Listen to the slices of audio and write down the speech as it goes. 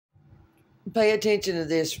Pay attention to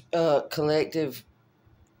this collective.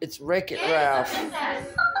 It's Wreck-It Ralph. Who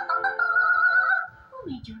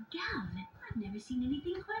made your gown? I've never seen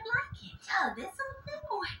anything quite like it. Oh, this old thing?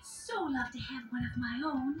 Oh, I'd so love to have one of my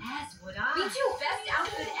own. As would I. Me too. Best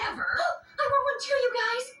outfit ever. I want one too, you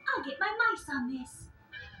guys. I'll get my mice on this.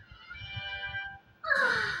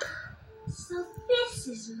 So this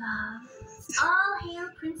is love. All hail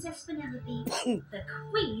Princess Penelope, the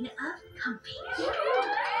queen of comfy.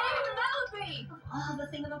 Penelope! Of all the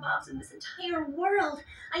thingamabobs in this entire world,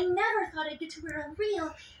 I never thought I'd get to wear a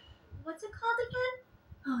real... What's it called again?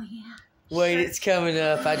 Oh, yeah. Wait, Shirt. it's coming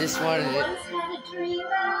up. I just wanted I it. once had a dream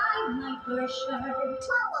that I might wear a shirt.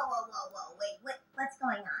 Whoa. Wait, what's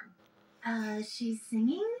going on? She's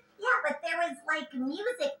singing? Yeah, but there was, like,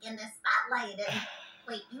 music in the spotlight and...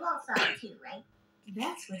 Wait, you all saw it too, right?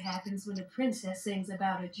 That's what happens when a princess sings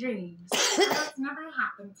about her dreams. That's never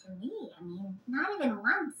happened to me. I mean, not even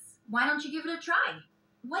once. Why don't you give it a try?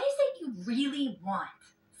 What is it you really want?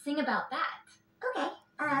 Sing about that. Okay,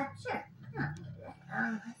 sure.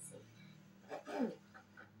 Let's see.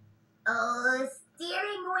 Oh,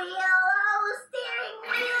 steering wheel,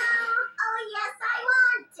 oh yes, I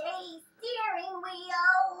want a steering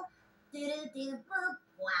wheel. Do-do-do-boop,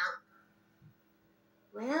 wow.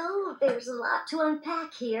 Well, there's a lot to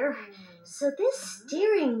unpack here. So this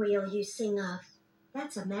steering wheel you sing of,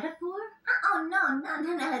 that's a metaphor? Oh, no,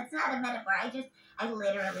 it's not a metaphor. I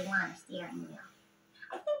literally want a steering wheel.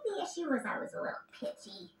 I think the issue was I was a little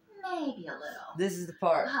pitchy. Maybe a little. This is the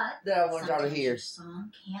part But that I want y'all to sometimes hear. your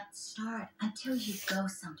song can't start until you go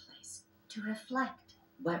someplace to reflect.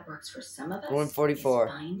 What works for some of us 144.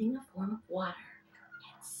 is finding a form of water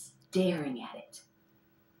and staring at it.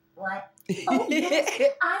 What? Oh, yes.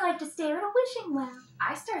 I like to stare at a wishing well.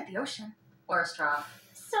 I stare at the ocean. Or a straw.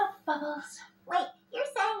 Soap bubbles. Wait, you're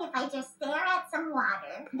saying if I just stare at some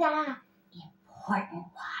water? Yeah. Important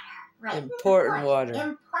water. Right. Important water.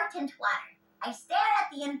 Important water. I stare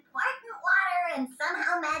at the important water and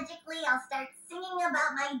somehow magically I'll start singing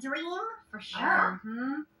about my dream? For sure.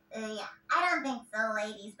 Yeah, I don't think so,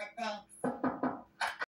 ladies, but thanks.